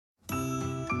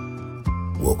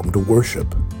Welcome to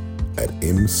worship at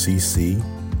MCC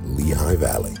Lehigh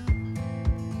Valley.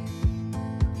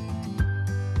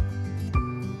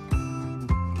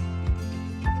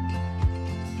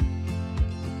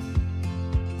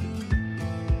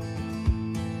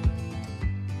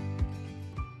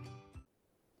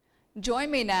 Join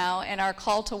me now in our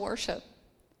call to worship.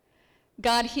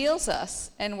 God heals us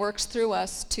and works through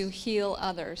us to heal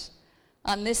others.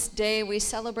 On this day, we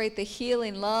celebrate the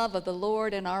healing love of the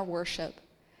Lord in our worship.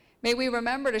 May we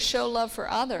remember to show love for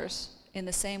others in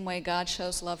the same way God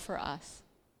shows love for us.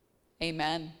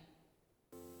 Amen.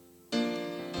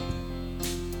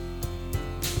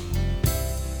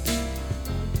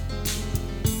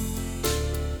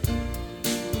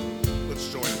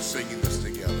 Let's join in singing this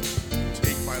together.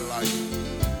 Take my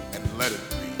life and let it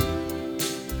be.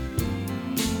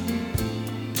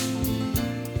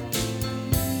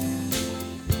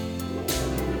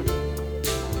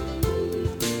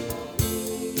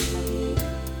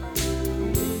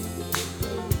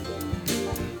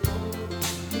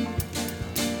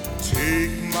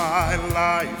 Take my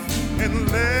life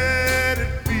and let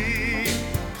it be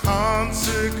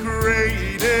consecrated,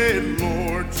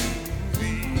 Lord, to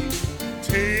thee.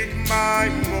 Take my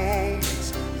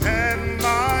moments and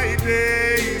my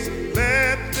days,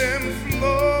 let them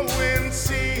flow in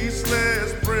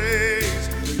ceaseless praise.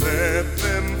 Let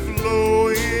them flow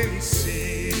in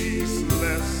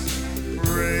ceaseless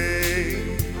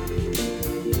praise.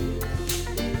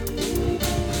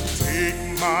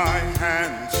 Take my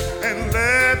hands and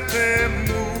let them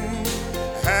move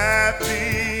at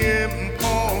the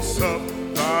impulse of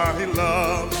thy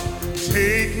love.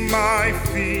 Take my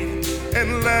feet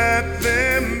and let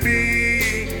them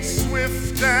be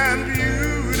swift and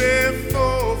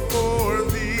beautiful for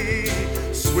thee.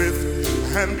 Swift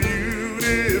and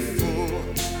beautiful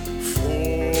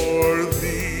for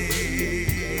thee.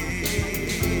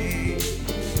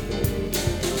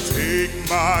 Take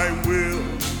my will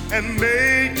and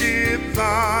make it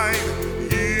thine.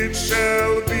 It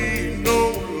shall be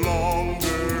no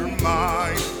longer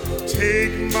mine.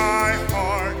 Take my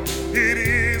heart, it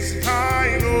is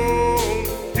thine own.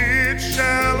 It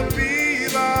shall be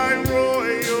thy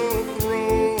royal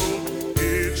throne.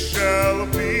 It shall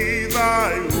be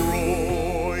thy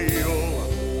royal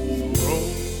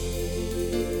throne.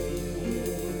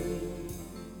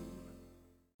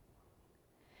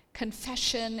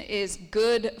 Confession is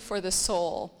good for the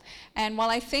soul. And while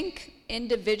I think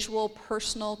individual,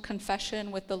 personal confession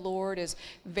with the Lord is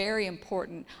very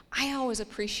important, I always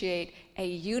appreciate a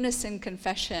unison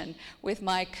confession with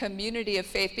my community of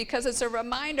faith because it's a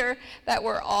reminder that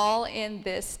we're all in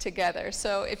this together.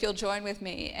 So if you'll join with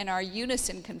me in our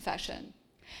unison confession.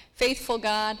 Faithful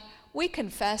God, we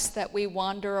confess that we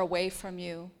wander away from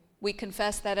you. We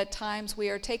confess that at times we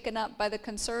are taken up by the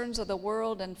concerns of the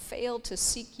world and fail to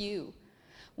seek you.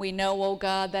 We know, O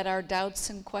God, that our doubts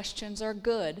and questions are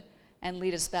good and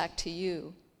lead us back to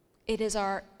you. It is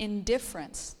our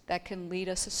indifference that can lead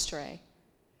us astray.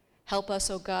 Help us,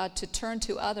 O God, to turn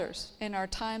to others in our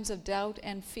times of doubt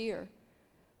and fear.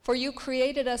 For you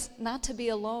created us not to be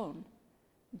alone.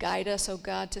 Guide us, O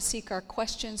God, to seek our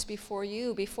questions before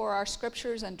you, before our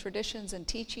scriptures and traditions and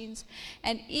teachings.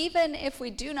 And even if we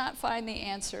do not find the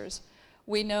answers,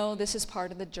 we know this is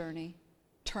part of the journey.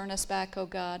 Turn us back, O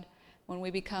God, when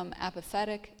we become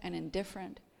apathetic and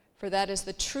indifferent, for that is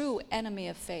the true enemy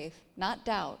of faith, not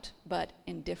doubt, but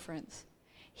indifference.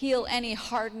 Heal any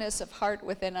hardness of heart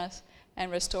within us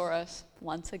and restore us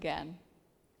once again.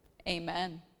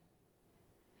 Amen.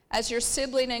 As your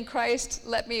sibling in Christ,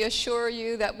 let me assure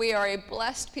you that we are a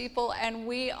blessed people and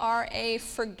we are a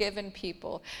forgiven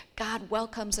people. God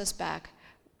welcomes us back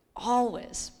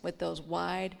always with those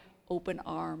wide open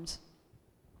arms.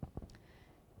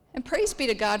 And praise be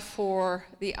to God for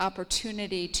the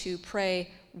opportunity to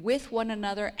pray with one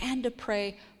another and to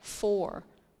pray for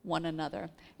one another.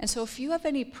 And so if you have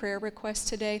any prayer requests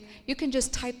today, you can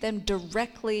just type them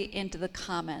directly into the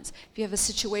comments. If you have a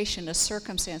situation, a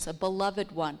circumstance, a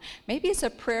beloved one, maybe it's a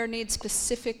prayer need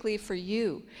specifically for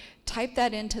you, type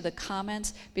that into the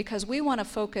comments because we want to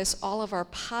focus all of our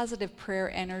positive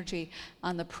prayer energy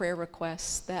on the prayer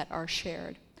requests that are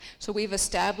shared. So we've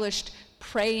established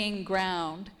praying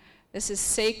ground. This is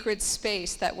sacred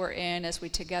space that we're in as we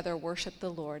together worship the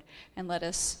Lord. And let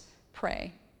us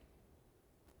pray.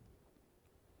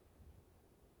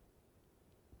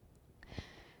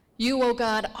 You, O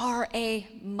God, are a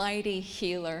mighty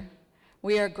healer.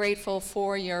 We are grateful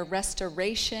for your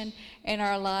restoration in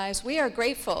our lives. We are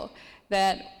grateful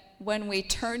that when we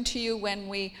turn to you, when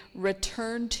we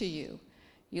return to you,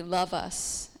 you love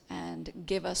us and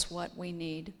give us what we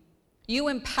need. You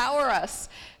empower us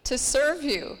to serve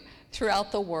you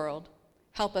throughout the world.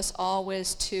 Help us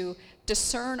always to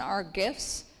discern our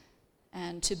gifts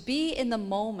and to be in the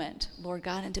moment, Lord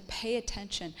God, and to pay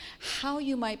attention how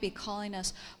you might be calling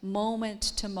us moment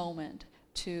to moment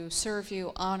to serve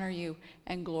you, honor you,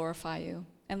 and glorify you.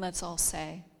 And let's all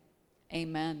say,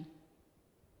 amen.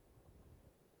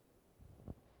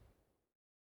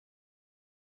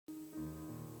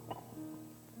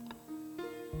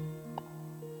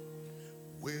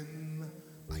 When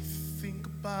I think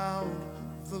about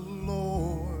the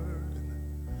Lord,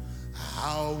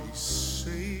 how he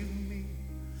saved me,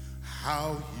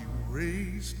 how he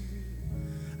raised me,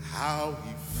 how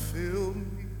he filled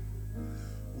me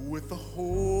with the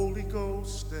Holy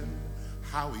Ghost, and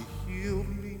how he healed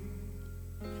me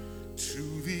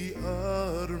to the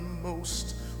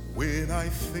uttermost. When I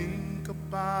think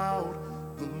about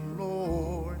the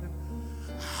Lord,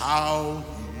 how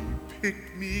he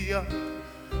picked me up,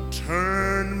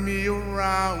 turned me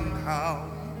around, how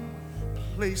he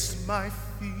placed my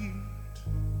feet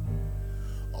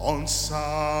on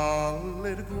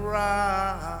solid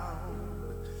ground.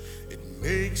 It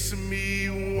makes me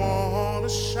want to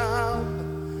shout,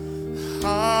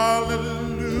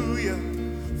 hallelujah,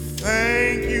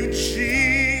 thank you,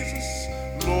 Jesus.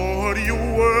 Lord,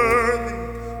 you're worthy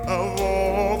of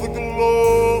all the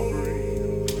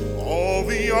glory, all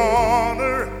the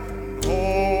honor, and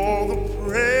all the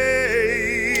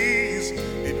praise.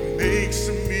 It makes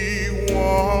me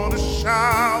want to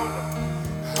shout,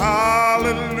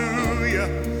 hallelujah,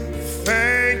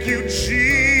 thank you,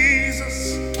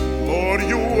 Jesus. Lord,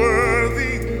 you're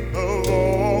worthy of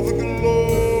all the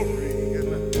glory and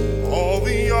all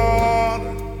the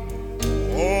honor,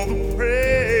 all the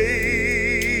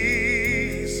praise.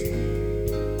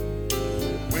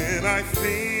 When I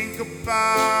think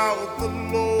about the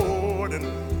Lord and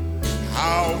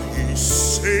how he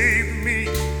saved me,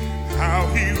 how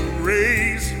he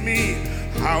raised me,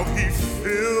 how he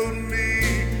filled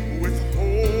me with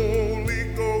Holy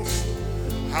Ghost,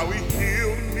 how he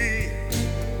healed me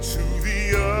to the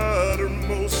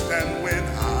uttermost. And when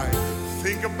I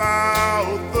think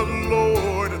about the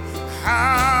Lord,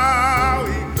 how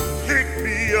he picked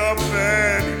me up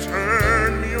and he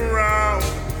turned me around,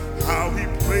 how he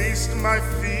placed my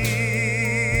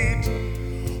feet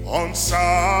on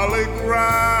solid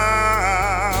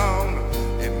ground,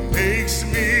 it makes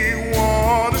me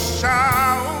want to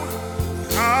shout,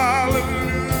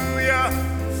 hallelujah,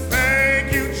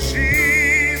 thank you,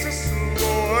 Jesus.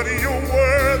 Lord, you're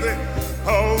worthy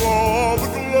of all the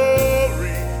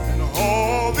glory and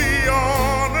all the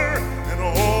honor and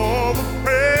all the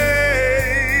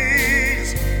praise.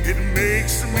 It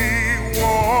makes me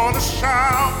want to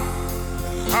shout,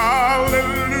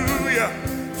 hallelujah,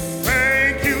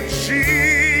 thank you,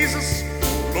 Jesus.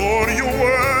 Lord, you're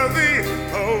worthy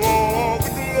of all the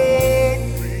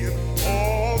glory and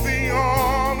all the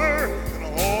honor and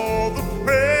all the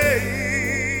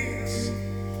praise.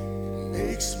 It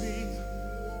makes me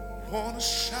want to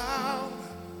shout,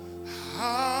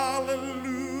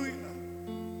 hallelujah,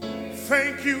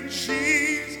 thank you,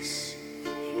 Jesus.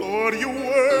 Lord, you're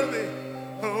worthy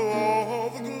of all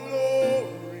the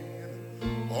glory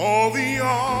and all the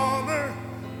honor,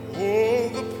 all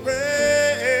the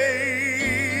praise.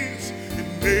 It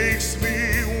makes me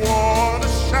want to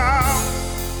shout,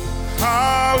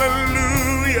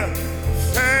 hallelujah,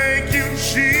 thank you,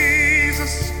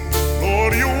 Jesus.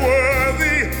 Lord, you're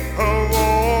worthy of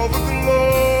all the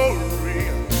glory,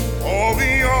 all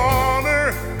the honor,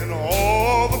 and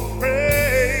all the praise.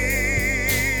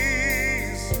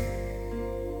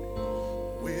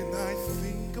 When I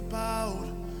think about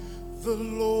the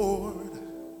Lord,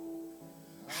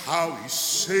 how he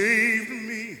saved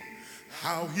me,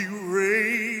 how he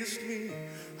raised me,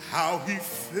 how he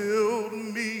filled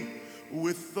me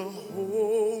with the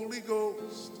Holy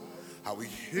Ghost, how he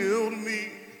healed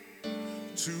me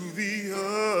to the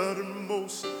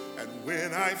uttermost. And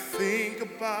when I think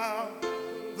about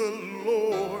the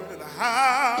Lord and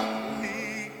how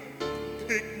he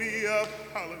picked me up,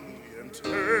 hallelujah, and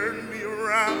turned me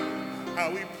around,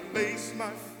 how he placed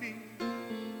my feet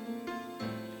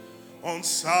on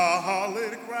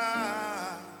solid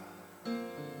ground,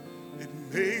 it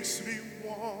makes me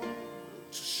want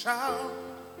to shout,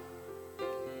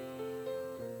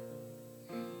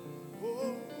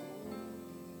 oh.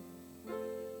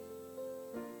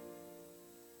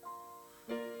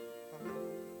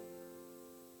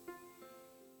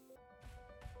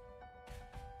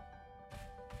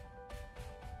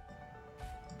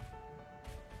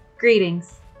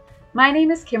 Greetings. My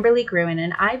name is Kimberly Gruen,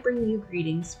 and I bring you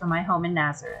greetings from my home in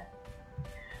Nazareth.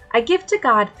 I give to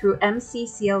God through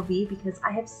MCCLV because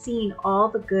I have seen all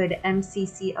the good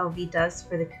MCCLV does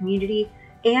for the community,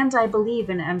 and I believe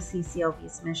in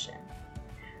MCCLV's mission.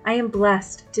 I am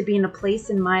blessed to be in a place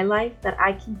in my life that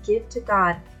I can give to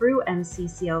God through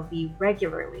MCCLV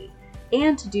regularly,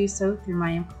 and to do so through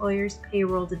my employer's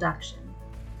payroll deduction.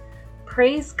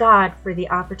 Praise God for the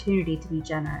opportunity to be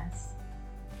generous.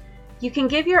 You can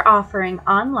give your offering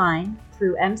online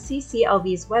through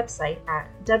MCCLV's website at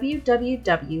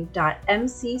www.mcclv.org.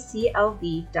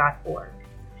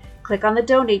 Click on the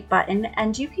donate button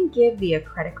and you can give via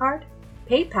credit card,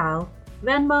 PayPal,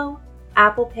 Venmo,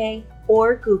 Apple Pay,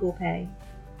 or Google Pay.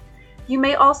 You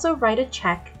may also write a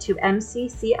check to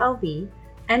MCCLV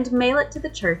and mail it to the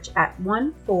church at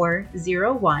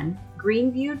 1401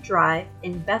 Greenview Drive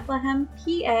in Bethlehem,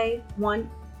 PA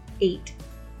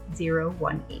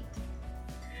 18018.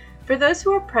 For those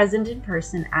who are present in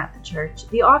person at the church,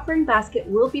 the offering basket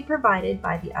will be provided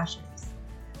by the ushers.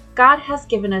 God has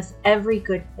given us every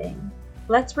good thing.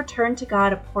 Let's return to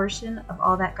God a portion of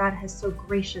all that God has so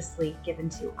graciously given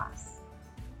to us.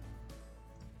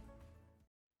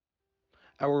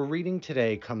 Our reading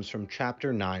today comes from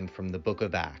chapter 9 from the book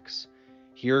of Acts.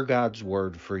 Hear God's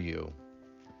word for you.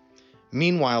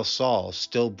 Meanwhile, Saul,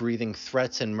 still breathing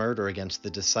threats and murder against the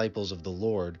disciples of the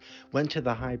Lord, went to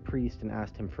the high priest and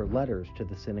asked him for letters to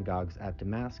the synagogues at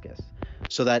Damascus,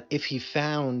 so that if he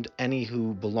found any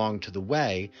who belonged to the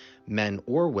way, men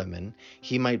or women,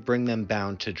 he might bring them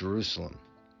bound to Jerusalem.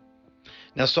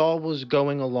 Now Saul was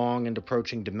going along and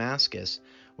approaching Damascus,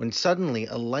 when suddenly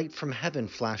a light from heaven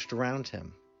flashed around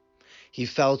him. He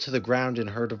fell to the ground and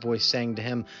heard a voice saying to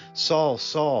him, "Saul,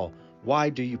 Saul, why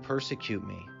do you persecute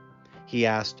me?" He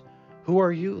asked, "Who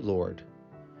are you, Lord?"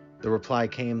 The reply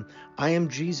came, "I am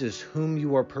Jesus, whom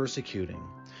you are persecuting.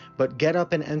 But get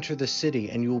up and enter the city,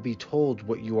 and you will be told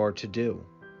what you are to do."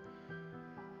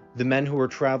 The men who were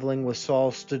traveling with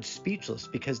Saul stood speechless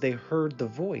because they heard the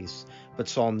voice, but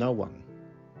saw no one.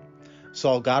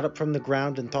 Saul got up from the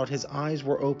ground and thought his eyes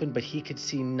were open, but he could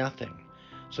see nothing.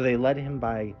 So they led him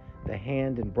by the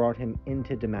hand and brought him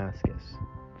into Damascus.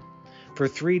 For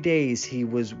 3 days he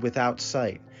was without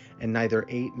sight, and neither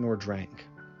ate nor drank.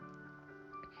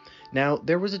 Now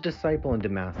there was a disciple in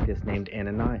Damascus named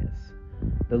Ananias.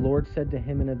 The Lord said to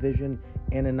him in a vision,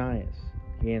 "Ananias."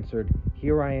 He answered,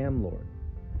 "Here I am, Lord."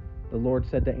 The Lord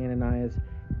said to Ananias,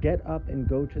 "Get up and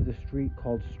go to the street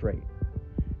called Straight,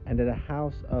 and at a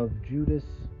house of Judas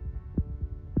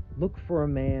look for a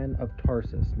man of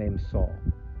Tarsus named Saul.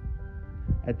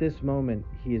 At this moment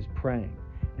he is praying,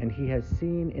 and he has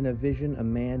seen in a vision a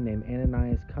man named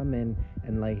Ananias come in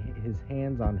and lay his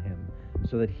hands on him,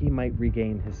 so that he might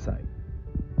regain his sight."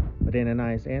 But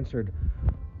Ananias answered,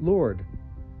 "Lord,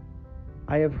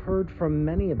 I have heard from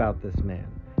many about this man,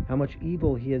 how much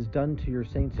evil he has done to your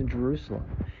saints in Jerusalem.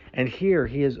 And here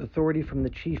he has authority from the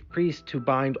chief priest to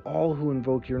bind all who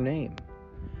invoke your name."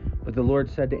 But the Lord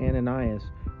said to Ananias,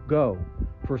 "Go,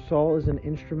 for Saul is an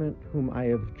instrument whom I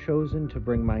have chosen to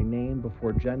bring my name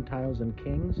before Gentiles and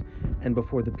kings and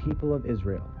before the people of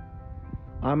Israel.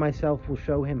 I myself will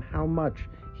show him how much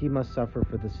he must suffer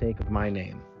for the sake of my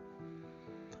name."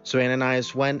 So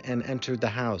Ananias went and entered the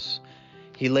house.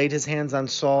 He laid his hands on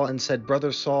Saul and said,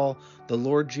 "Brother Saul, the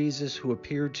Lord Jesus, who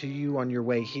appeared to you on your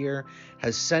way here,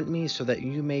 has sent me so that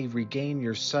you may regain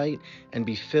your sight and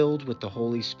be filled with the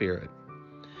Holy Spirit."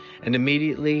 And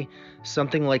immediately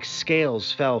something like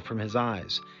scales fell from his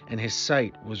eyes, and his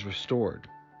sight was restored.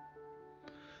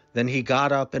 Then he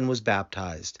got up and was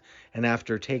baptized, and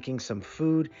after taking some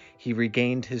food, he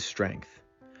regained his strength.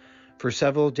 For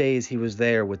several days he was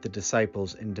there with the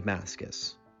disciples in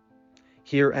Damascus.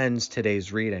 Here ends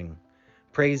today's reading.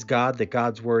 Praise God that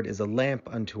God's word is a lamp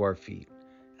unto our feet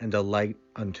and a light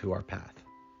unto our path.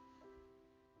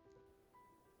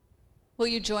 Will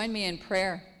you join me in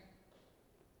prayer?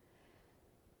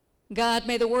 God,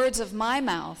 may the words of my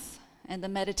mouth and the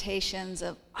meditations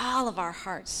of all of our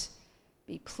hearts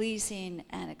be pleasing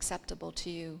and acceptable to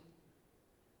you.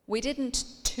 We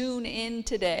didn't tune in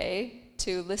today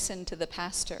to listen to the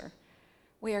pastor.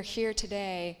 We are here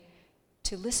today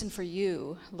to listen for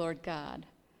you, Lord God.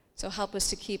 So help us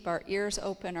to keep our ears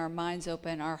open, our minds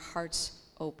open, our hearts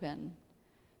open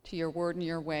to your word and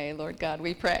your way, Lord God,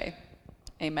 we pray.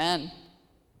 Amen.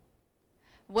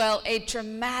 Well, a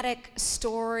dramatic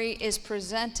story is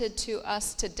presented to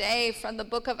us today from the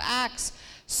book of Acts.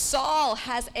 Saul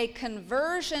has a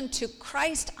conversion to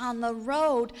Christ on the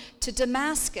road to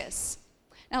Damascus.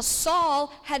 Now,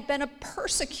 Saul had been a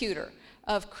persecutor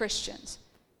of Christians,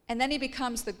 and then he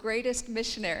becomes the greatest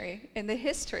missionary in the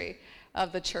history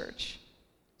of the church.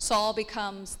 Saul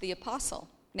becomes the apostle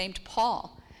named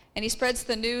Paul, and he spreads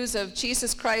the news of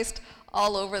Jesus Christ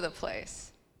all over the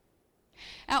place.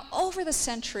 Now, over the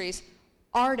centuries,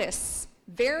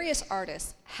 various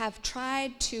artists, have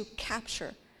tried to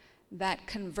capture that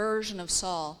conversion of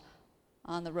Saul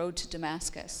on the road to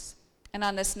Damascus. And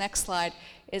on this next slide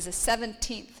is a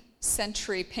 17th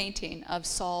century painting of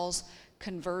Saul's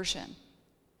conversion.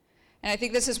 And I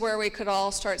think this is where we could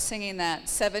all start singing that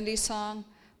 70s song,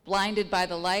 Blinded by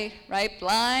the Light, right?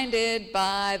 Blinded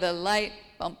by the light.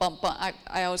 Bum, bum, bum.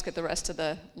 I always get the rest of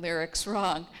the lyrics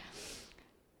wrong.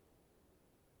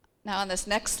 Now on this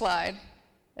next slide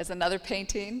is another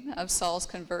painting of Saul's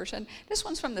conversion. This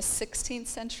one's from the 16th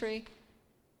century,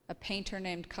 a painter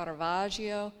named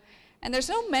Caravaggio. And there's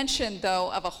no mention,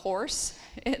 though, of a horse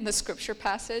in the scripture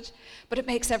passage, but it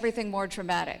makes everything more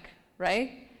dramatic,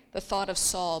 right? The thought of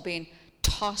Saul being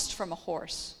tossed from a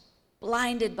horse,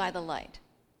 blinded by the light.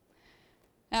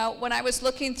 Now, when I was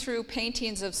looking through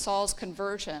paintings of Saul's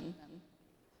conversion,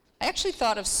 I actually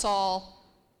thought of Saul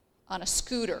on a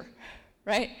scooter,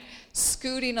 right?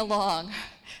 Scooting along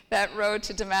that road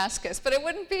to Damascus. But it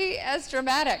wouldn't be as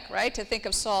dramatic, right, to think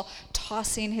of Saul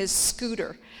tossing his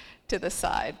scooter to the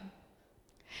side.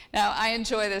 Now, I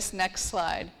enjoy this next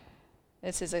slide.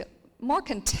 This is a more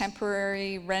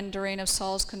contemporary rendering of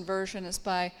Saul's conversion. It's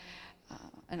by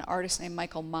an artist named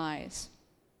Michael Mize.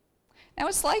 Now,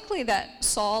 it's likely that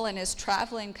Saul and his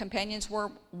traveling companions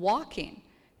were walking,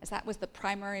 as that was the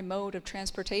primary mode of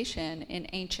transportation in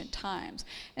ancient times.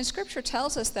 And Scripture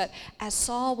tells us that as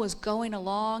Saul was going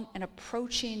along and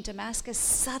approaching Damascus,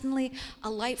 suddenly a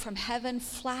light from heaven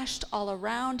flashed all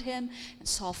around him, and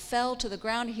Saul fell to the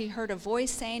ground. He heard a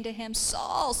voice saying to him,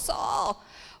 "Saul, Saul,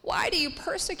 why do you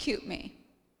persecute me?"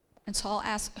 And Saul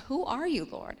asked, "Who are you,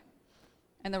 Lord?"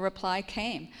 And the reply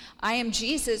came, "I am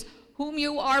Jesus, whom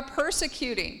you are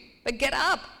persecuting. But get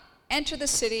up, enter the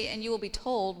city, and you will be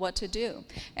told what to do."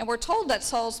 And we're told that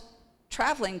Saul's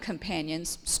traveling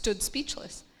companions stood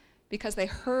speechless because they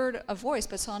heard a voice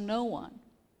but saw no one.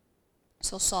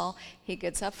 So Saul, he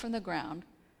gets up from the ground,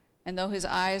 and though his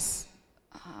eyes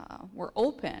were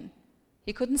open,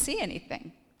 he couldn't see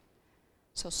anything.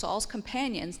 So Saul's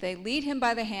companions, they lead him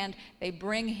by the hand, they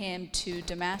bring him to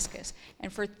Damascus.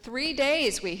 And for 3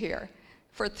 days, we hear,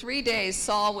 for 3 days,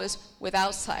 Saul was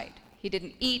without sight. He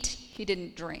didn't eat, he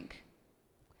didn't drink.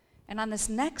 And on this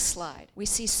next slide, we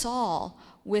see Saul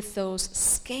with those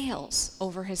scales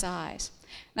over his eyes.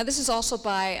 Now, this is also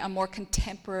by a more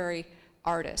contemporary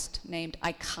artist named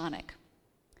Iconic.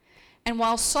 And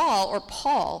while Saul, or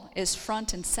Paul, is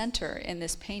front and center in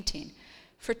this painting,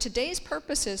 for today's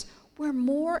purposes, we're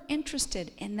more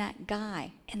interested in that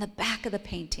guy in the back of the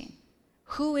painting.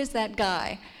 Who is that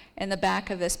guy in the back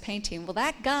of this painting? Well,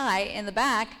 that guy in the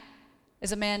back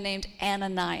is a man named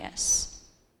Ananias.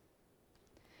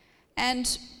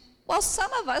 And while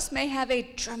some of us may have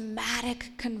a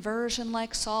dramatic conversion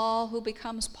like Saul who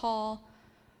becomes Paul,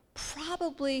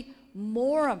 probably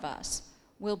more of us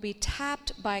will be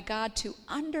tapped by God to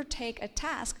undertake a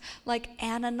task like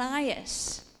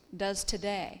Ananias does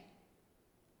today.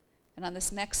 And on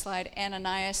this next slide,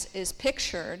 Ananias is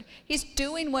pictured. He's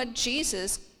doing what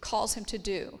Jesus calls him to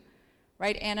do,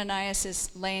 right? Ananias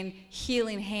is laying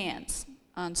healing hands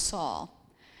on Saul.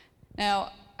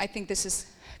 Now, I think this is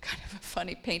kind of a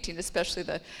funny painting, especially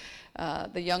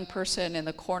the young person in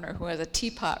the corner who has a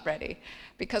teapot ready,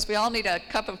 because we all need a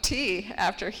cup of tea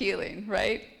after healing,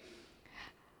 right?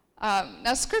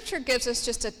 Now, Scripture gives us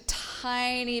just a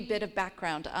tiny bit of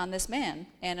background on this man,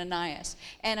 Ananias.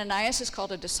 Ananias is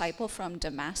called a disciple from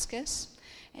Damascus,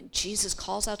 and Jesus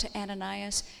calls out to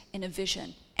Ananias in a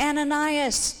vision,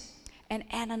 "Ananias!" And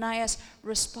Ananias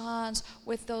responds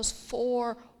with those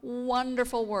 4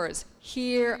 wonderful words,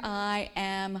 "Here I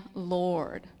am,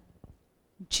 Lord."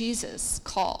 Jesus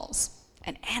calls,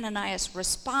 and Ananias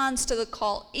responds to the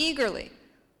call eagerly.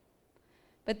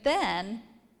 But then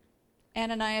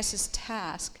Ananias'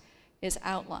 task is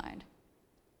outlined.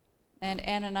 And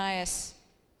Ananias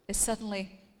is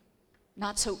suddenly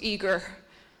not so eager.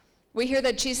 We hear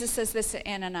that Jesus says this to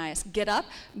Ananias, "Get up,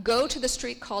 go to the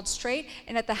street called Straight,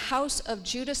 and at the house of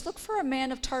Judas, look for a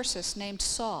man of Tarsus named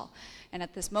Saul." And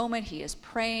at this moment, he is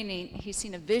praying. He's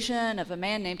seen a vision of a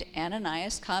man named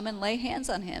Ananias come and lay hands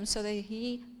on him so that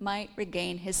he might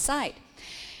regain his sight.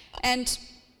 And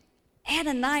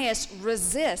Ananias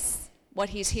resists what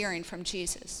he's hearing from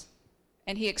Jesus.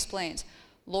 And he explains,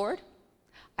 "Lord,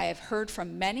 I have heard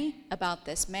from many about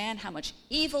this man, how much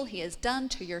evil he has done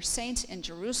to your saints in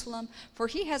Jerusalem, for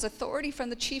he has authority from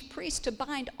the chief priest to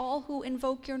bind all who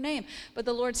invoke your name." But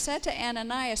the Lord said to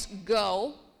Ananias,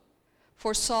 "Go,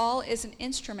 For Saul is an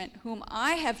instrument whom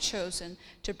I have chosen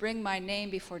to bring my name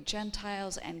before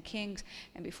Gentiles and kings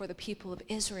and before the people of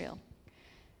Israel."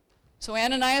 So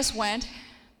Ananias went.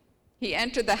 He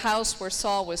entered the house where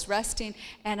Saul was resting.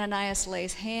 Ananias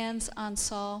lays hands on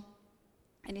Saul,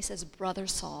 and he says, "Brother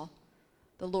Saul,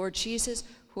 the Lord Jesus,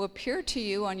 who appeared to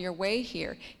you on your way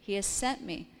here, he has sent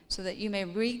me so that you may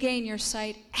regain your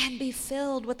sight and be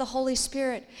filled with the Holy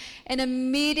Spirit." And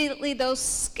immediately those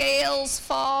scales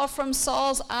fall from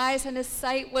Saul's eyes and his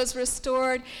sight was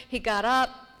restored. He got up,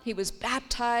 he was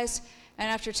baptized, and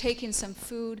after taking some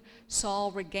food,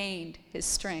 Saul regained his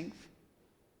strength.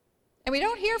 And we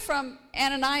don't hear from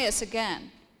Ananias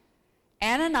again.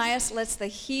 Ananias lets the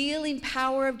healing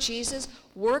power of Jesus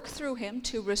work through him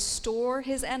to restore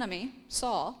his enemy,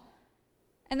 Saul.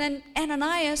 And then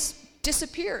Ananias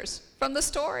disappears from the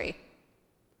story.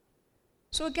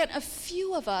 So again, a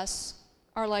few of us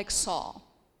are like Saul.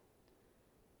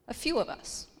 A few of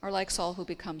us are like Saul who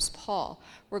becomes Paul.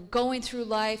 We're going through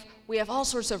life. We have all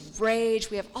sorts of rage.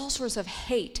 We have all sorts of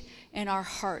hate in our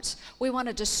hearts. We want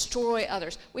to destroy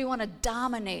others. We want to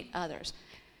dominate others.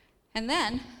 And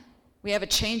then we have a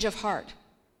change of heart.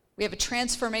 We have a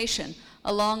transformation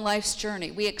along life's journey.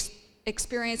 We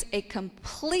experience a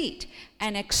complete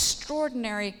and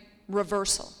extraordinary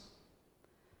reversal.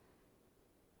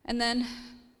 And then,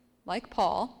 like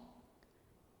Paul,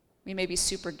 we may be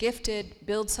super gifted,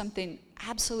 build something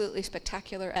absolutely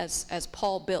spectacular as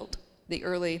Paul built the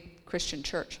early Christian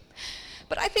church.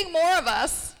 But I think more of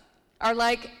us are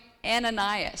like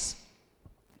Ananias.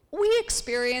 We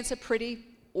experience a pretty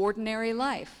ordinary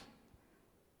life.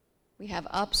 We have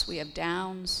ups, we have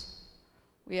downs,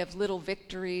 we have little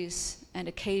victories and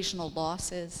occasional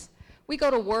losses. We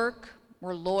go to work,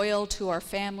 we're loyal to our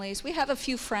families, we have a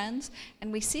few friends,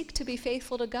 and we seek to be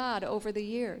faithful to God over the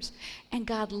years. And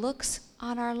God looks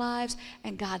on our lives,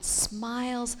 and God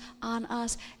smiles on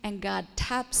us, and God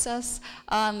taps us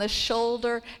on the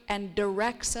shoulder and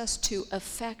directs us to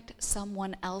affect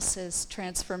someone else's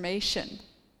transformation.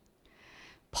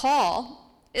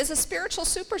 Paul is a spiritual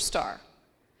superstar.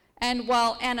 And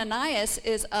while Ananias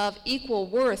is of equal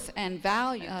worth and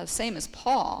value, same as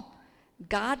Paul,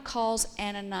 God calls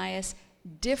Ananias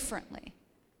differently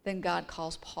than God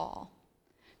calls Paul.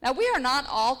 Now, we are not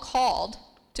all called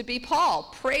to be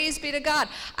Paul. Praise be to God.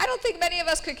 I don't think many of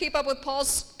us could keep up with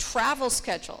Paul's travel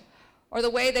schedule or the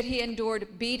way that he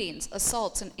endured beatings,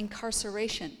 assaults, and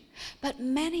incarceration. But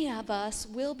many of us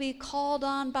will be called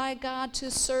on by God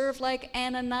to serve like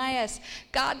Ananias.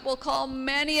 God will call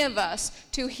many of us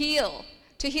to heal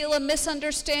a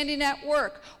misunderstanding at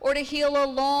work, or to heal a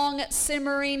long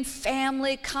simmering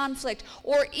family conflict,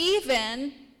 or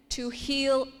even to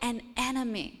heal an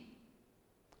enemy.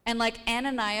 And like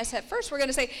Ananias, at first we're going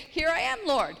to say, "Here I am,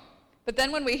 Lord." But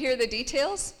then when we hear the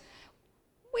details,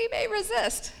 we may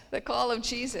resist the call of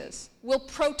Jesus. We'll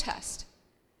protest,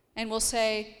 and we'll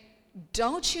say,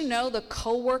 "Don't you know the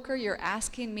coworker you're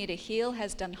asking me to heal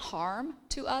has done harm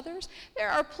to others? There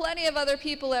are plenty of other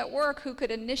people at work who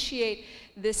could initiate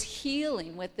this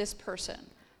healing with this person.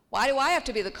 Why do I have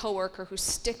to be the coworker who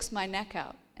sticks my neck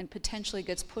out and potentially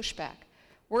gets pushback?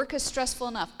 Work is stressful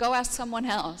enough. Go ask someone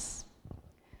else."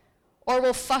 Or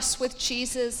we'll fuss with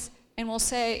Jesus and we'll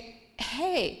say,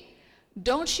 "Hey,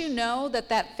 don't you know that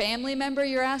that family member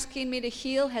you're asking me to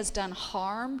heal has done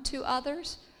harm to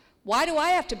others? Why do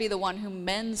I have to be the one who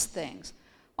mends things?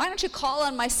 Why don't you call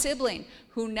on my sibling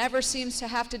who never seems to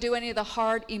have to do any of the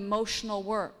hard emotional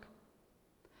work?"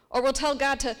 Or we'll tell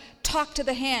God to talk to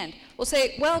the hand. We'll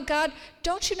say, "Well, God,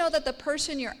 don't you know that the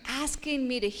person you're asking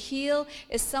me to heal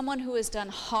is someone who has done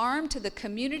harm to the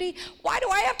community? Why do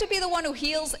I have to be the one who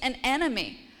heals an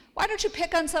enemy? Why don't you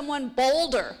pick on someone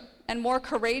bolder and more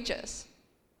courageous?"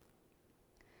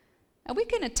 And we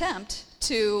can attempt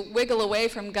to wiggle away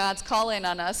from God's calling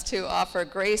on us to offer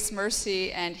grace,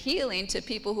 mercy, and healing to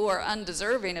people who are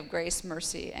undeserving of grace,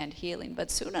 mercy, and healing. But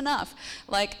soon enough,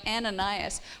 like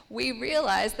Ananias, we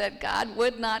realize that God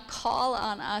would not call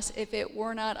on us if it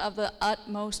were not of the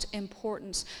utmost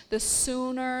importance. The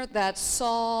sooner that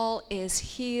Saul is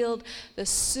healed, the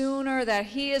sooner that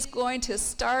he is going to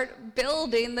start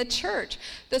building the church.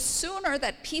 The sooner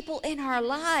that people in our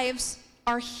lives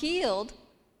are healed,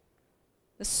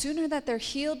 the sooner that they're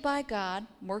healed by God,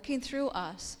 working through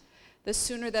us, the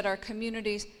sooner that our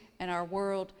communities and our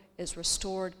world is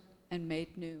restored and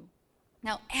made new.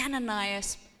 Now,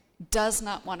 Ananias does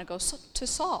not want to go to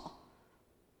Saul.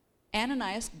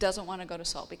 Ananias doesn't want to go to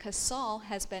Saul because Saul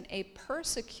has been a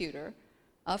persecutor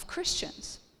of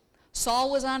Christians.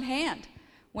 Saul was on hand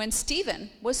when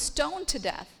Stephen was stoned to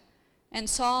death, and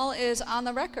Saul is on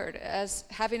the record as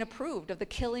having approved of the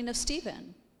killing of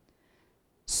Stephen.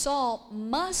 Saul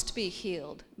must be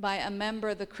healed by a member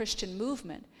of the Christian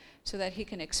movement so that he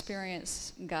can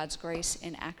experience God's grace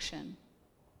in action.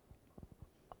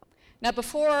 Now,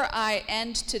 before I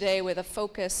end today with a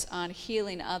focus on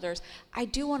healing others, I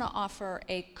do want to offer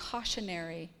a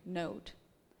cautionary note.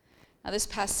 Now, this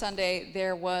past Sunday,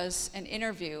 there was an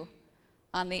interview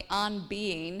on the On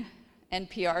Being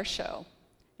NPR show,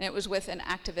 and it was with an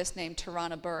activist named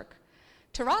Tarana Burke.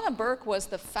 Tarana Burke was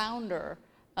the founder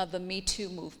of the Me Too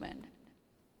movement.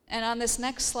 And on this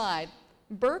next slide,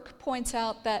 Burke points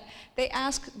out that they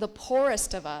ask the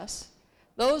poorest of us,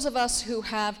 those of us who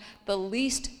have the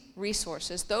least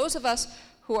resources, those of us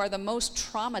who are the most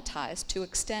traumatized, to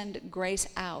extend grace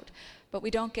out, but we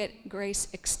don't get grace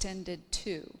extended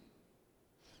to.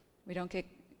 We don't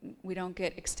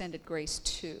get extended grace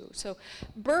to. So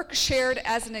Burke shared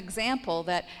as an example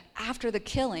that after the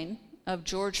killing of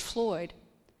George Floyd,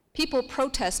 people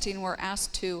protesting were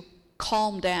asked to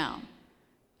calm down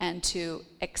and to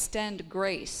extend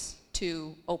grace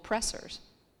to oppressors.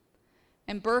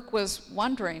 And Burke was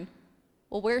wondering,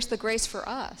 well, where's the grace for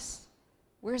us?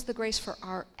 Where's the grace for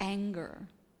our anger?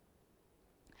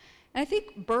 And I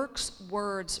think Burke's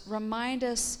words remind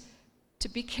us to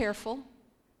be careful,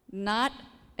 not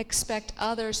expect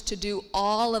others to do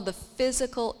all of the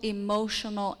physical,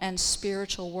 emotional, and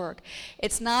spiritual work.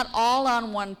 It's not all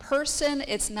on one person,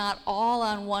 it's not all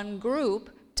on one group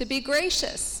to be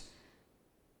gracious.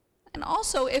 And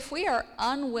also, if we are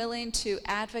unwilling to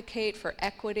advocate for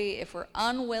equity, if we're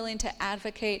unwilling to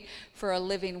advocate for a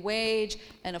living wage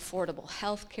and affordable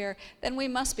health care, then we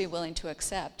must be willing to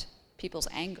accept people's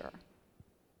anger.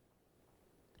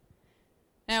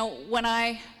 Now, when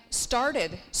I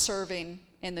started serving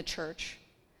in the church,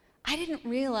 I didn't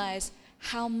realize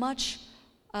how much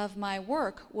of my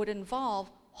work would involve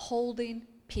holding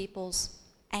people's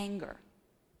anger.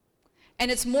 And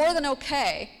it's more than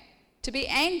okay to be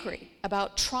angry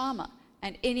about trauma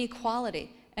and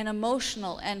inequality and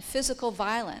emotional and physical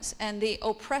violence and the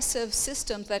oppressive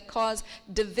systems that cause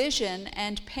division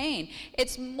and pain.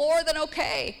 It's more than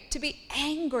okay to be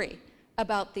angry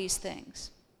about these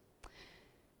things.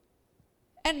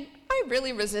 And I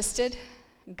really resisted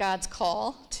God's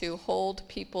call to hold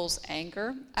people's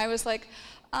anger. I was like,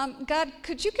 God,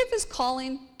 could you give this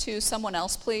calling to someone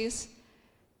else, please?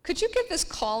 Could you give this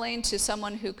calling to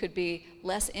someone who could be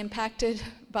less impacted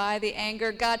by the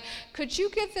anger? God, could you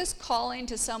give this calling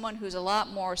to someone who's a lot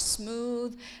more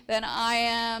smooth than I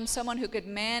am, someone who could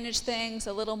manage things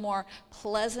a little more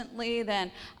pleasantly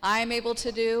than I'm able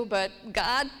to do? But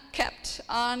God kept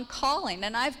on calling,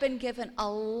 and I've been given a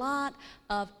lot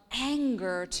of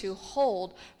anger to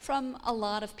hold from a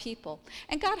lot of people.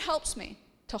 And God helps me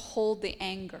to hold the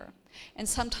anger. And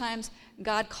sometimes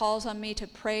God calls on me to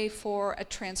pray for a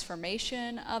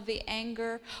transformation of the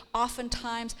anger.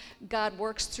 Oftentimes, God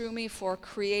works through me for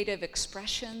creative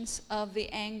expressions of the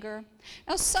anger.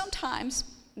 Now, sometimes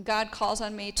God calls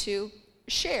on me to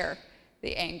share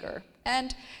the anger.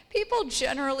 And people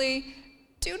generally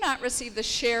do not receive the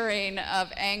sharing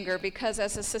of anger because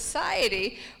as a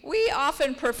society, we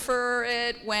often prefer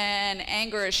it when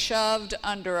anger is shoved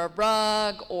under a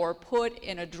rug or put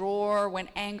in a drawer, when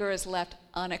anger is left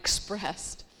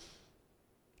unexpressed.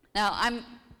 Now, I'm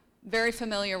very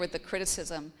familiar with the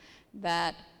criticism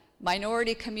that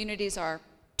minority communities are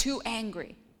too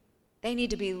angry. They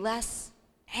need to be less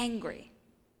angry.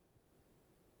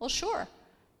 Well, sure,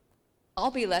 I'll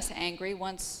be less angry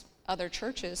once other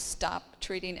churches stop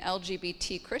treating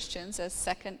LGBT Christians as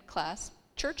second-class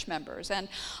church members. And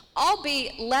I'll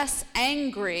be less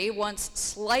angry once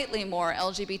slightly more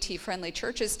LGBT-friendly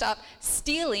churches stop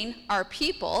stealing our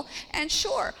people. And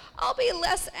sure, I'll be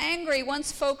less angry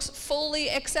once folks fully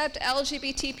accept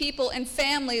LGBT people in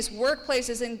families,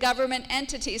 workplaces, and government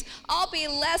entities. I'll be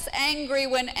less angry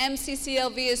when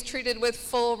MCCLV is treated with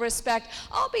full respect.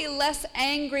 I'll be less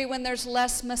angry when there's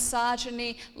less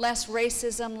misogyny, less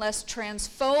racism, less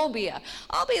transphobia.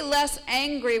 I'll be less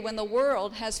angry when the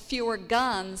world has fewer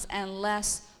guns and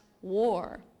less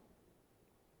war.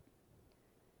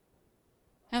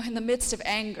 Now, in the midst of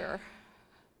anger,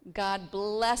 God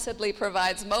blessedly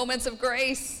provides moments of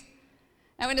grace.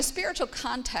 Now, in a spiritual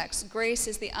context, grace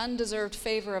is the undeserved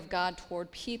favor of God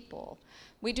toward people.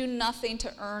 We do nothing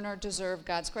to earn or deserve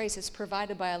God's grace. It's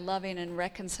provided by a loving and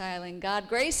reconciling God.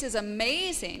 Grace is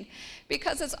amazing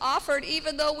because it's offered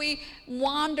even though we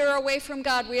wander away from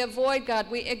God, we avoid God,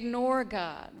 we ignore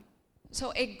God.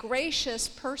 So a gracious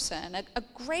person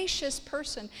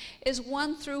is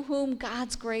one through whom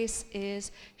God's grace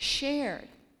is shared.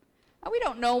 Now, we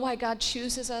don't know why God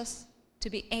chooses us to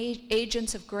be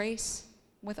agents of grace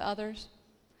with others.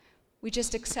 We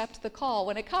just accept the call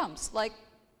when it comes, like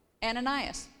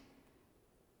Ananias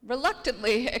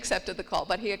reluctantly accepted the call,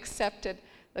 but he accepted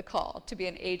the call to be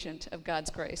an agent of God's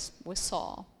grace with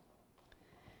Saul.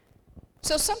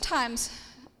 So sometimes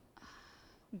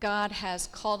God has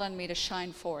called on me to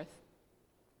shine forth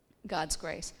God's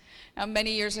grace. Now,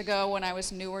 many years ago, when I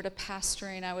was newer to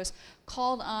pastoring, I was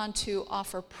called on to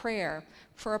offer prayer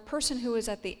for a person who was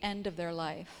at the end of their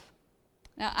life.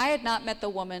 Now, I had not met the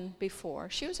woman before.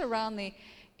 She was around the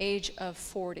age of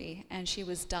 40, and she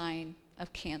was dying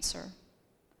of cancer.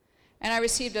 And I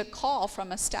received a call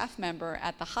from a staff member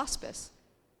at the hospice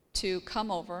to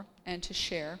come over and to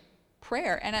share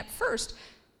prayer. And at first,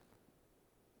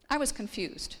 I was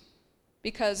confused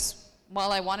because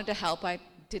while I wanted to help, I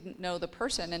didn't know the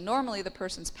person. And normally the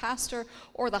person's pastor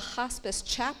or the hospice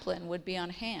chaplain would be on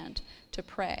hand to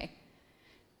pray.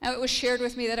 Now, it was shared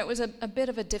with me that it was a bit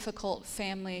of a difficult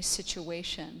family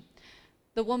situation.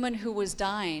 The woman who was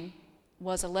dying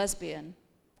was a lesbian,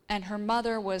 and her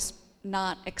mother was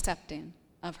not accepting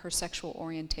of her sexual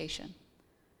orientation.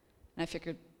 And I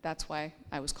figured that's why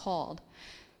I was called.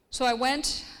 So I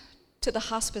went to the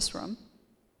hospice room,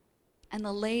 and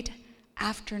the late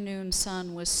afternoon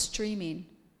sun was streaming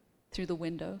through the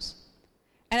windows.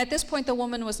 And at this point, the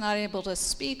woman was not able to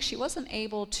speak. She wasn't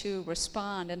able to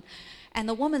respond. And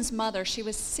the woman's mother, she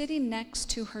was sitting next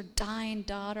to her dying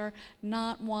daughter,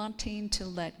 not wanting to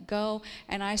let go.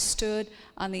 And I stood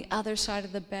on the other side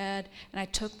of the bed, and I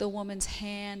took the woman's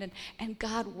hand, and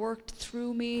God worked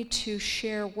through me to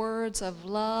share words of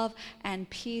love and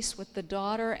peace with the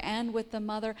daughter and with the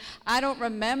mother. I don't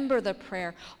remember the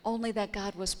prayer, only that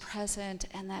God was present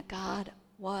and that God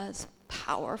was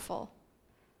powerful.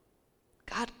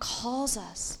 God calls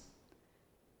us.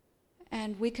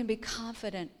 And we can be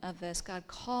confident of this. God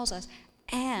calls us,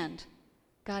 and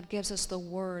God gives us the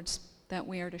words that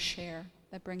we are to share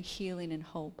that bring healing and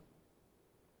hope.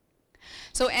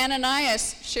 So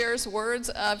Ananias shares words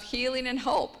of healing and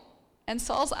hope, and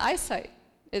Saul's eyesight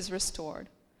is restored.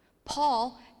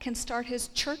 Paul can start his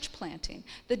church planting.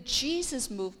 The Jesus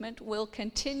movement will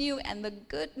continue, and the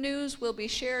good news will be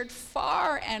shared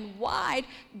far and wide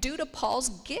due to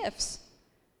Paul's gifts.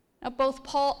 Now, both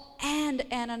Paul and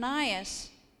Ananias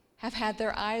have had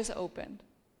their eyes opened.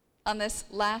 On this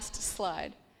last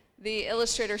slide, the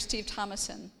illustrator Steve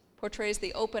Thomason portrays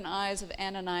the open eyes of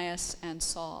Ananias and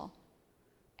Saul.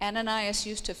 Ananias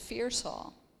used to fear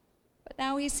Saul, but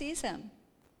now he sees him.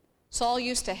 Saul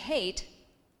used to hate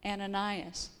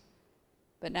Ananias,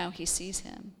 but now he sees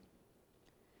him.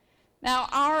 Now,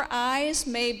 our eyes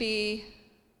may be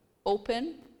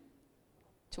open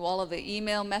to all of the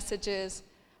email messages.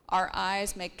 Our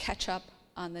eyes may catch up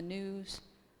on the news.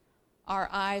 Our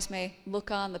eyes may look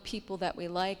on the people that we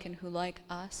like and who like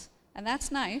us. And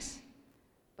that's nice.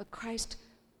 But Christ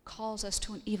calls us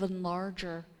to an even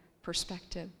larger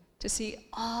perspective, to see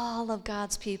all of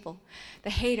God's people, the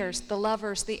haters, the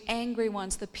lovers, the angry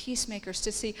ones, the peacemakers,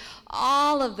 to see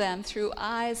all of them through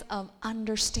eyes of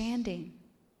understanding.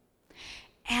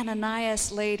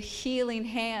 Ananias laid healing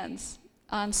hands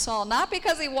on Saul, not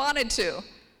because he wanted to,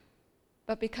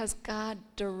 but because God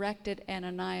directed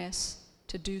Ananias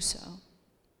to do so.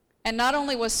 And not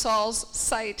only was Saul's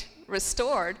sight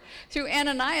restored, through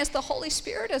Ananias, the Holy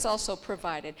Spirit is also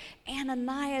provided.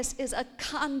 Ananias is a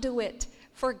conduit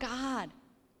for God.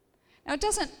 Now, it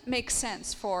doesn't make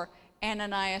sense for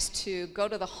Ananias to go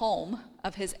to the home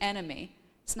of his enemy.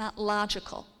 It's not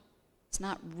logical. It's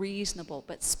not reasonable.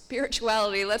 But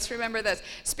spirituality, let's remember this.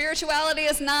 Spirituality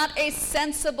is not a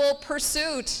sensible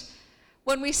pursuit.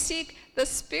 When we seek the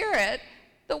Spirit,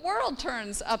 the world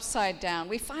turns upside down.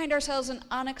 We find ourselves in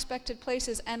unexpected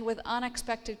places and with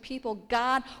unexpected people.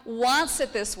 God wants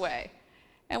it this way.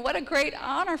 And what a great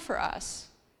honor for us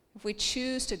if we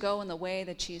choose to go in the way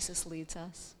that Jesus leads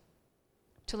us,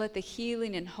 to let the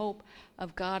healing and hope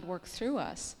of God work through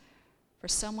us. For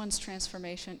someone's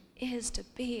transformation is to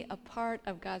be a part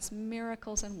of God's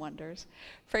miracles and wonders.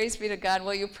 Praise be to God.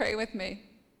 Will you pray with me?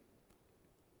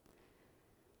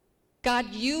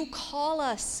 God, you call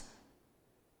us,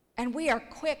 and we are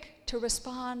quick to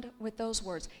respond with those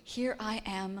words, "Here I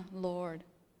am, Lord."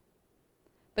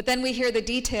 But then we hear the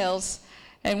details,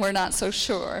 and we're not so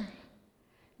sure.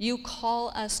 You call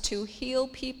us to heal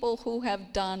people who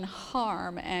have done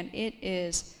harm, and it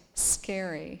is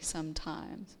scary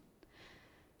sometimes.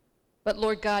 But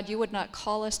Lord God, you would not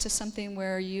call us to something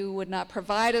where you would not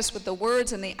provide us with the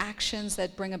words and the actions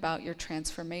that bring about your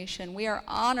transformation. We are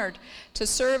honored to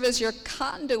serve as your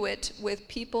conduit with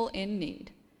people in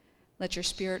need. Let your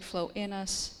Spirit flow in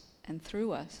us and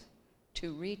through us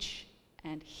to reach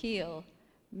and heal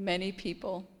many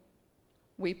people,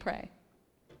 we pray.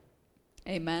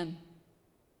 Amen.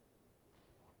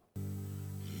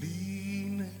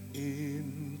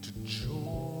 into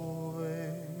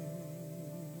joy.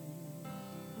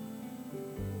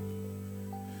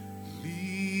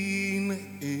 Lean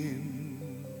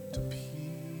into peace.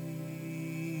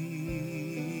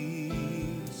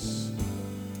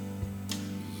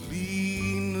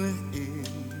 Lean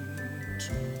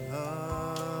into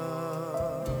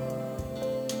love.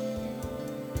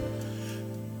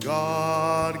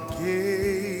 God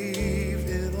gave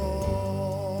it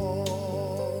all.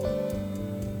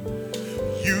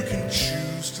 You can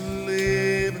choose to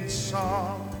live in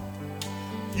song.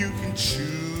 You can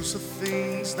choose the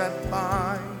things that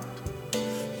bind.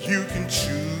 You can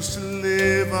choose to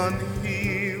live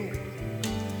unhealed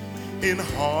in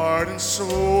heart and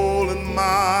soul and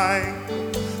mind.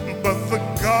 But the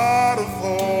God of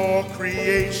all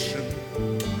creation,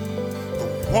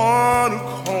 the one who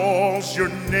calls your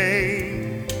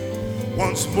name,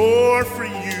 wants more for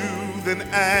you than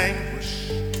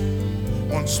anguish,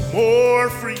 wants more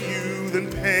for you than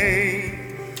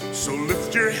pain. So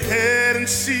lift your head and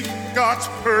seek God's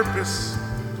purpose.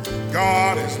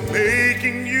 God is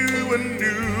making you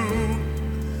anew.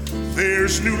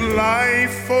 There's new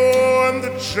life on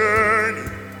the journey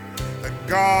that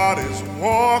God is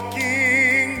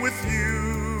walking with you.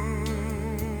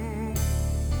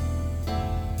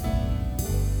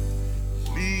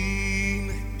 Lean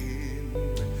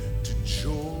into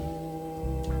joy.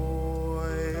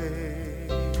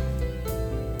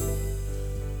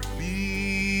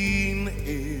 Lean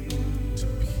into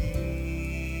peace.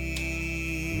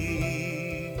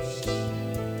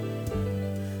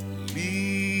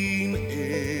 Lean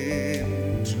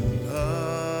into love.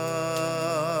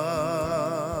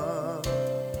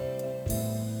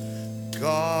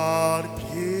 God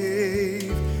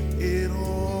gave it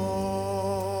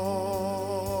all.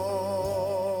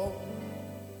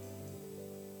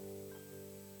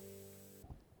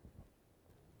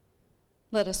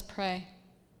 Let us pray.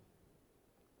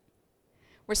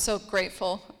 We're so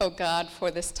grateful, oh God,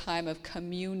 for this time of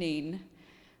communing.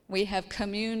 We have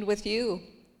communed with you,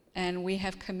 and we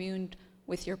have communed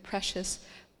with your precious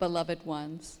beloved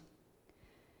ones.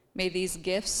 May these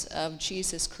gifts of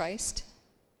Jesus Christ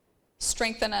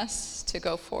strengthen us to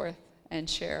go forth and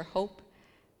share hope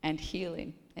and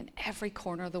healing in every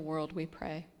corner of the world, we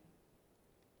pray.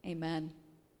 Amen.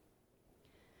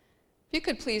 If you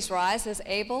could please rise as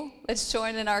able, let's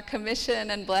join in our commission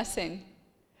and blessing.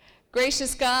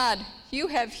 Gracious God, you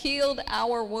have healed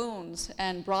our wounds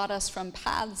and brought us from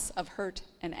paths of hurt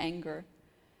and anger.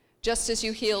 Just as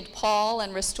you healed Paul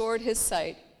and restored his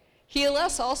sight, heal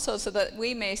us also so that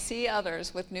we may see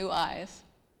others with new eyes.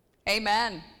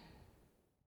 Amen.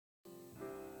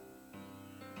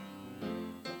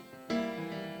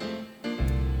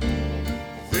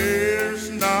 There's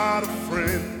not a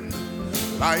friend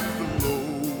like the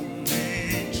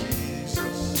lowly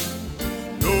Jesus.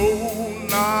 No,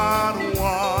 not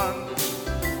one.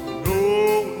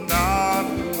 No, not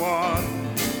one.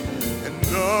 And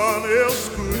none else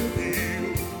could heal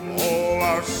all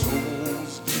our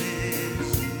souls'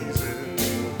 diseases.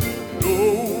 No,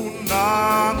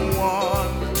 not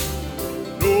one.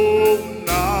 No,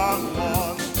 not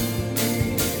one.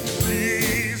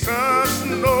 Jesus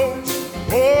knows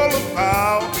all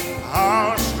about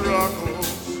our struggles.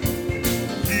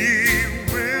 He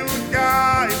will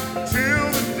guide till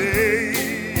the day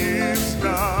is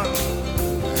done.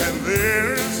 And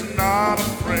there's not a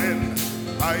friend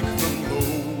like the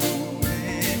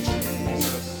lowly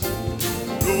Jesus.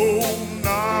 No,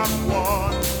 not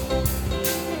one.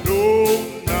 No,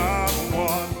 not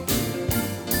one.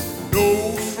 No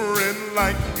friend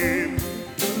like him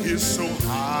is so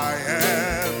high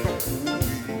and holy.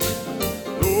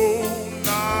 No,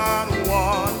 not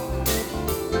one.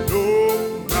 No,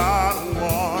 not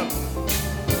one.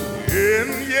 And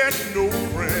yet no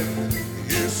friend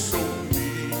is so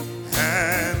meek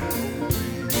and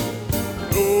lowly.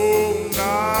 No,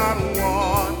 not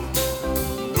one.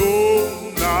 No,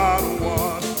 not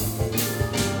one.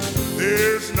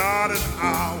 There's not an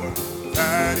hour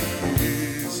that he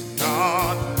is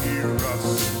not near us.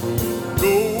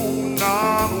 No,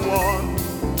 not one.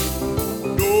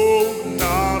 No,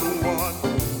 not one.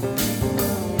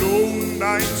 No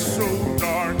night so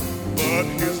dark, but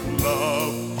his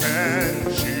love can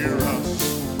cheer us.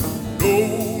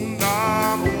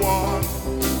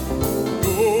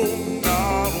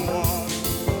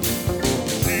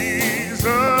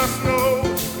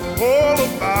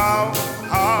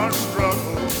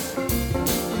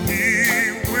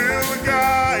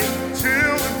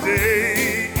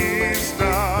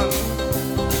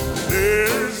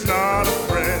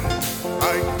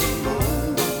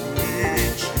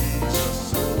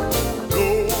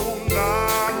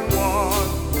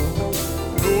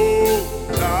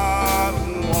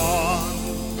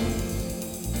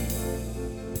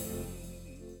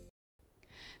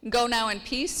 Go now in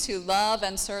peace to love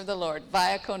and serve the Lord.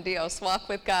 Vaya con Dios. Walk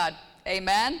with God.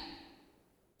 Amen.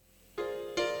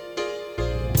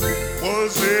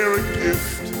 Was there a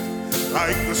gift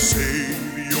like the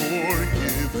Savior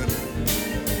given?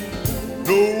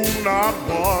 No, not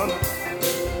one.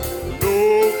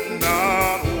 No,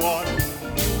 not one.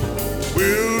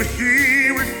 Will he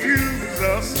refuse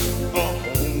us a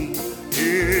home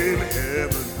in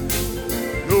heaven?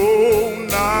 No,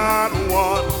 not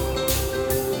one.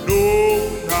 No,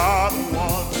 not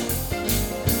one.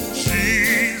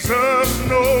 Jesus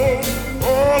knows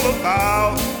all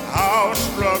about our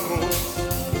struggles.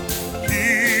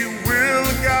 He will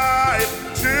guide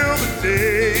till the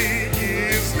day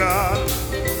is done.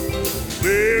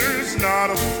 There's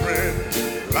not a friend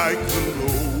like the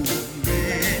lowly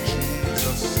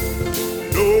Jesus.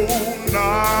 No,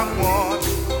 not one.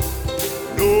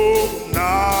 No,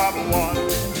 not one.